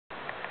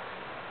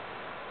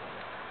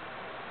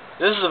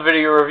This is a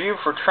video review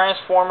for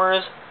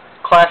Transformers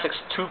Classics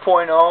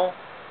 2.0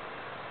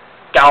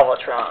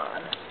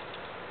 Galvatron.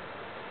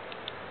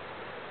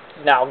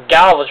 Now,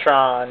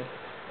 Galvatron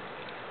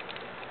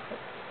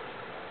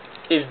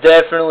is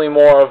definitely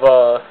more of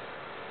a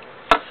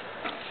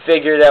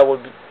figure that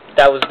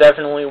was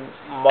definitely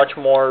much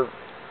more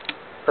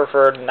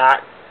preferred not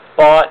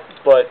bought,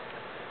 but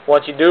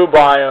once you do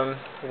buy him,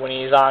 when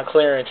he's on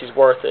clearance, he's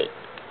worth it.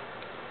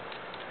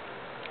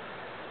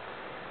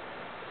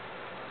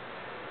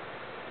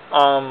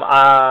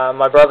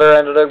 My brother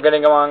ended up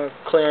getting him on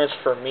clearance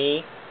for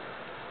me,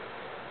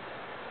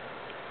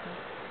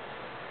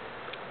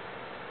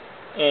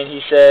 and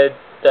he said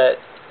that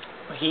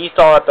he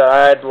thought that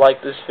I'd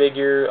like this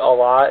figure a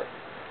lot.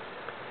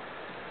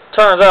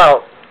 Turns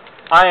out,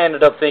 I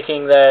ended up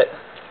thinking that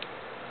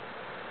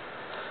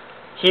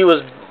he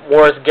was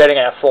worth getting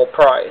at full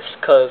price,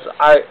 because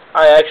I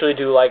actually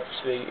do like this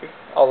figure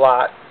a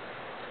lot.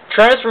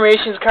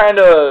 Transformation's kind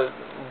of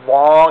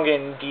long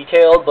and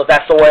detailed, but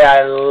that's the way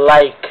I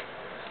like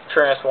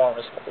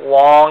Transformers.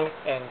 Long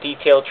and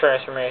detailed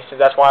transformations.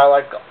 That's why I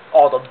like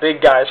all the big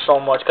guys so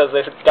much, because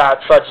they've got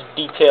such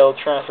detailed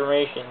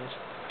transformations.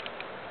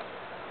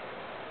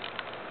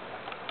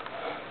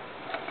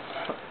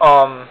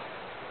 And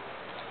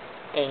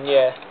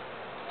yeah.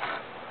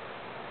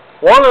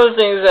 One of the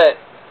things that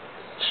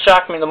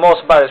shocked me the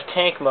most about his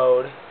tank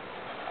mode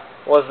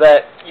was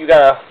that you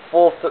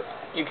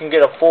can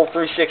get a full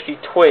 360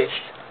 twist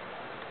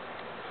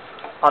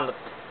on the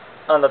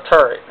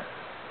turret.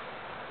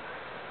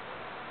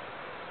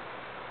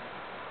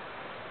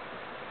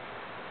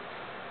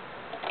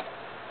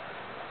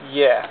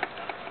 Yeah.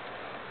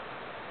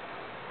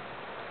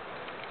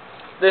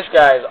 This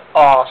guy is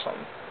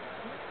awesome.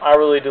 I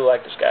really do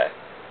like this guy.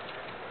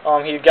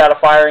 He's got a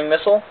firing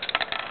missile,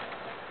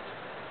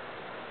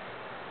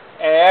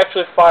 and it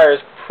actually fires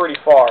pretty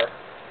far.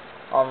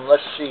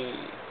 Let's see.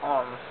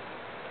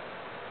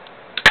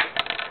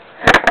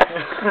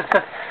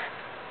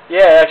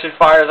 Yeah, it actually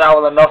fires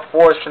out with enough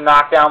force to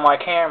knock down my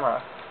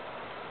camera.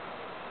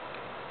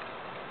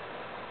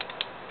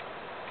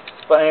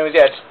 But anyways,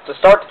 yeah, to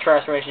start the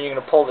transformation, you're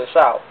going to pull this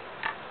out,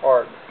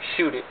 or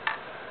shoot it.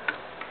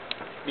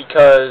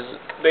 Because,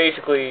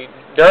 basically,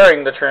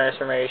 during the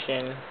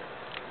transformation,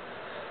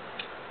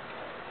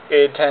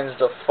 it tends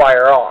to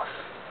fire off.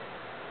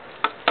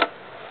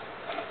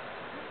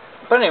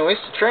 But anyways,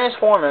 to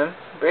transform him,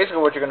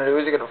 basically what you're going to do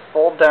is you're going to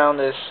fold down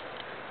this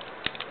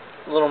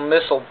little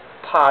missile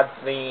pod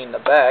thingy in the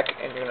back,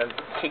 and you're going to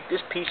take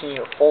this piece and you're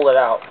going to fold it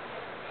out.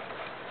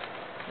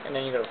 And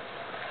then you're going to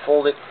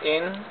fold it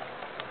in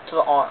to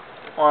the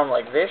arm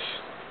like this,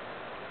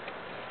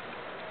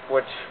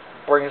 which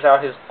brings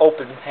out his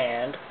open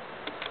hand.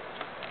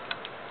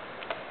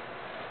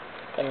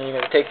 And then you're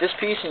going to take this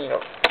piece and you're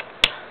going to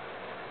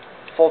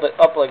fold it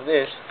up like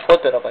this,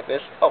 flip it up like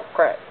this. Oh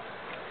crap.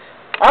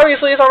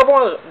 Obviously it's on a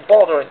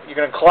ball joint. You're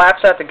going to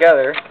collapse that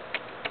together.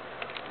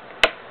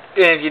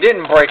 And if you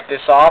didn't break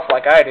this off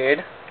like I did,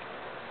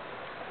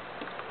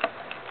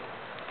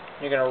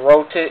 you're going to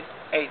rotate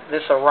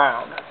this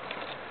around.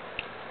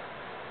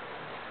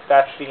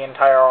 That's the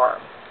entire arm.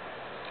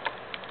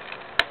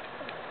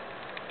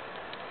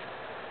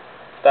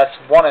 That's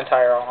one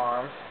entire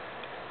arm.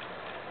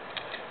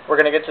 We're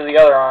going to get to the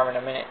other arm in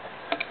a minute.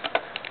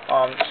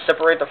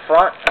 Separate the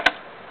front.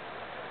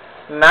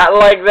 Not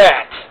like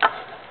that.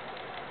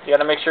 You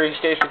got to make sure he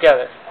stays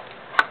together.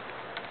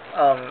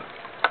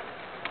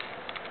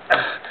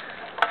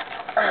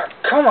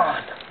 Come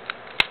on.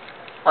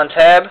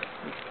 Untab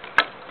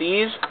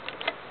these.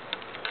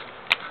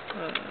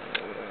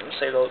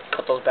 Save those.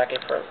 Put those back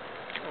in for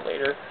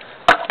later.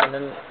 And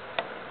then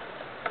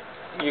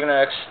you're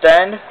gonna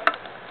extend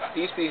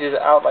these pieces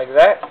out like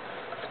that.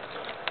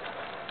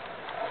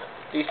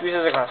 These pieces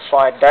are gonna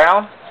slide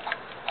down.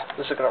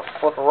 This is gonna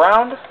flip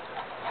around,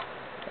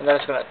 and then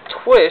it's gonna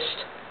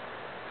twist.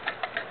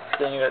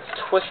 Then you're gonna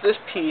twist this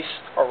piece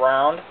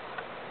around,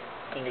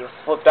 and you're gonna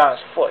flip down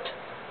his foot.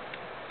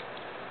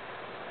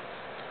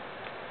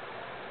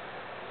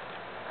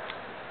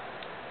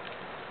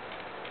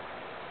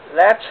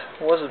 That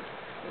was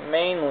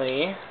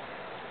mainly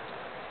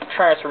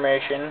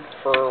transformation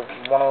for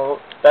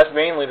that's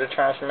mainly the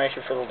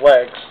transformation for the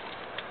legs.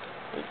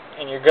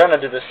 And you're gonna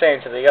do the same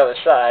to the other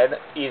side,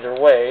 either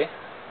way.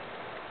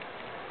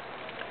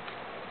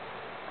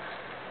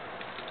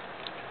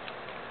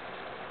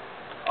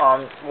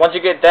 Once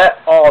you get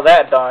all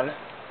that done,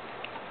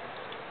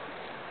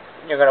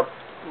 you're gonna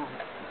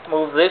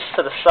move this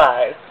to the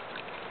side,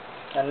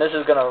 and this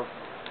is gonna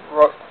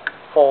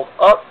fold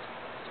up,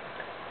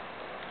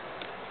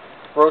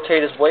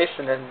 rotate his waist,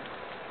 and then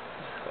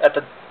at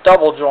the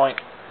double joint,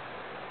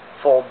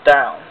 fold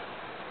down.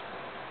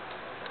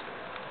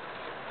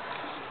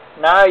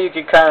 Now you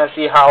can kind of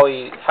see how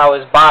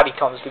his body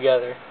comes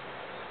together.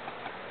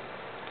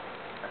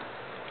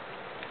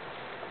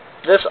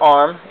 This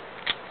arm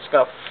is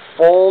going to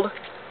fold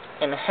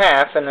in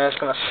half, and then it's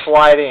going to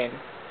slide in.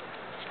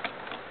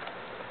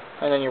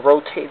 And then you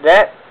rotate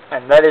that,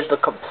 and that is the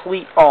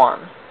complete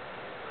arm.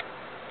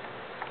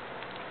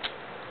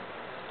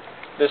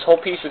 this whole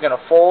piece is going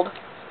to fold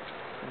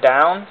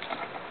down.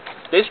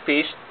 This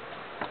piece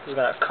is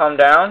going to come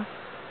down.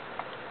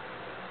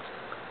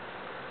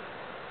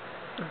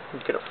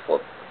 You're going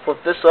to flip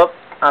this up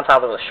on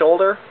top of the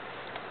shoulder.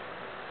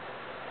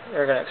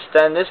 You're going to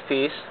extend this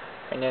piece,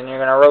 and then you're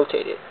going to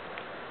rotate it.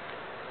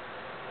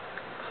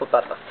 Flip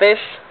out the fish.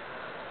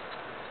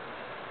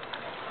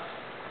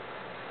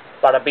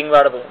 Bada bing,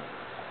 bada boom.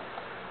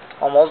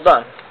 Almost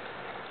done.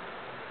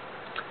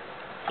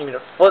 You're going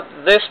to flip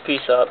this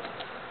piece up.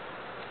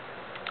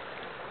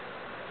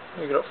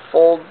 You're going to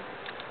fold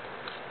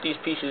these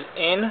pieces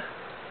in.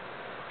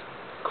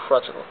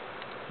 Crutchable.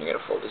 You're going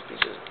to fold these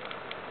pieces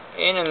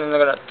in, and then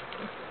they're going to...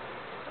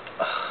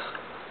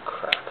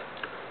 crap.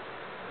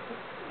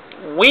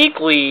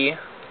 Weakly,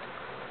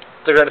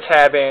 they're going to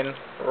tab in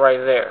right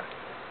there.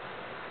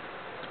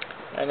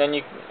 And then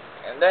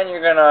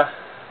you're going to...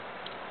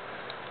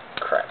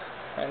 crap.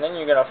 And then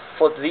you're going to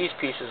flip these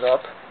pieces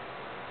up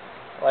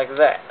like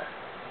that.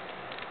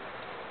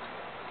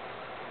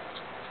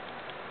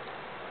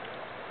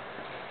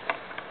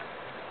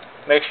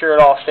 Make sure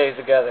it all stays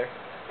together.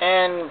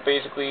 And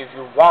basically, if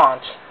you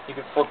want, you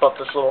can flip up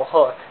this little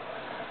hook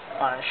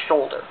on his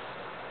shoulder.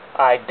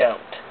 I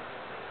don't.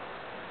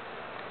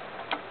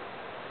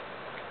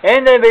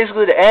 And then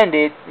basically to end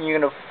it, you're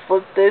going to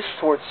flip this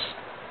towards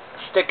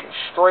sticking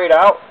straight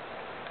out,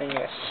 and you're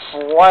going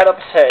to slide up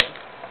his head.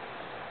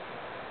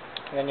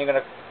 And then you're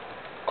going to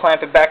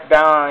clamp it back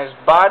down on his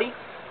body,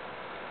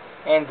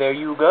 and there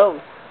you go.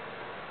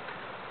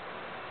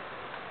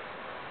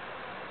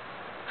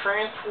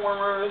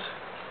 Transformers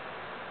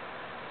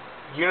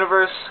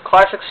Universe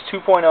Classics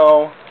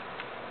 2.0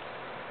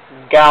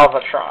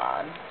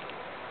 Galvatron.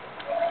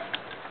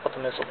 Put the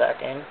missile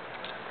back in.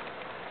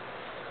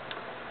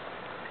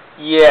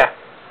 Yeah.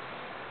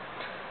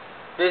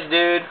 This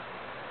dude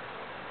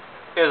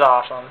is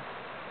awesome.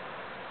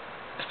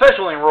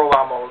 Especially in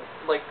robot mode.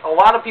 Like, a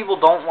lot of people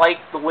don't like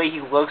the way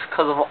he looks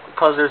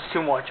because there's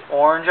too much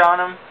orange on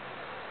him.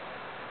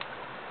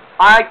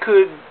 I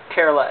could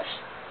care less.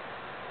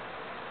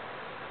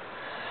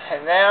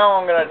 And now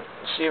I'm gonna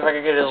see if I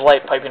can get his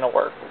light piping to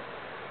work.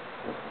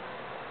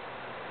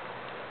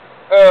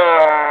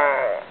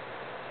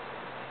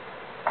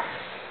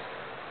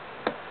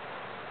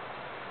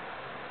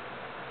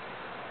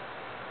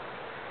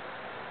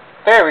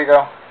 There we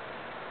go.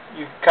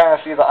 You kind of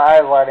see the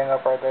eyes lighting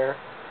up right there.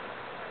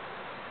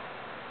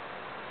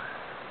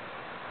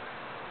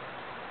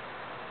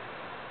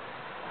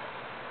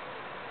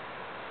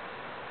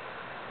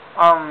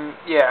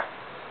 Yeah.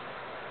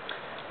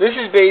 This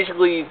is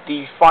basically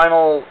the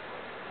final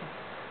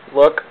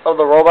look of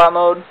the robot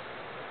mode.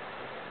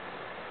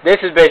 This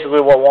is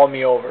basically what won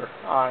me over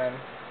on him.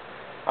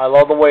 I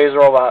love the way his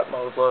robot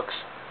mode looks.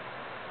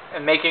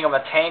 And making him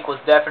a tank was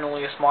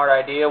definitely a smart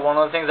idea. One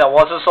of the things that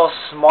wasn't so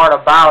smart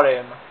about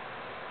him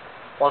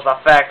was the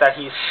fact that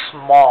he's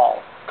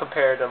small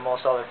compared to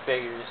most other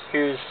figures.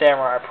 Here's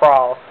Samurai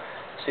Prowl,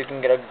 so you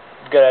can get a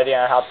good idea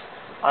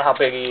on how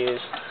big he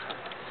is.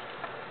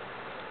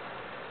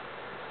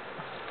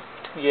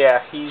 Yeah,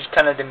 he's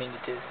kind of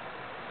diminutive.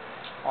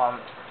 I'm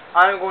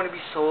going to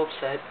be so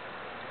upset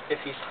if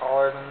he's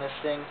taller than this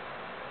thing.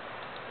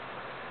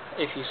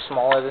 If he's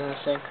smaller than this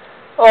thing.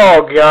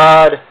 Oh,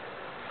 God.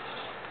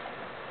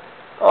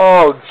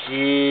 Oh,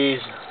 jeez.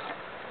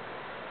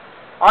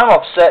 I'm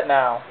upset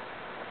now.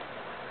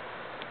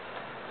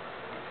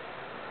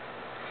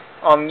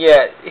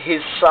 Yeah,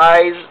 his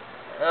size,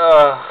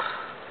 I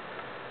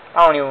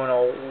don't even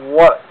know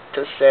what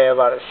to say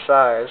about his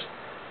size.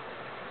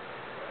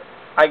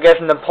 I guess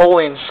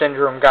Napoleon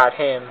syndrome got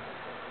him.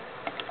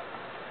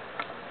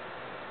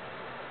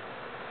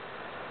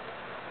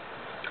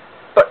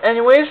 But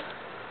anyways,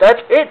 that's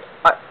it.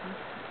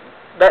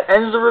 That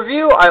ends the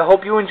review. I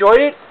hope you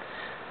enjoyed it.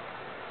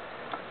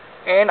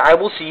 And I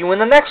will see you in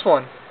the next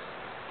one.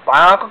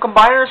 Bionicle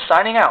Combiner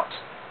signing out.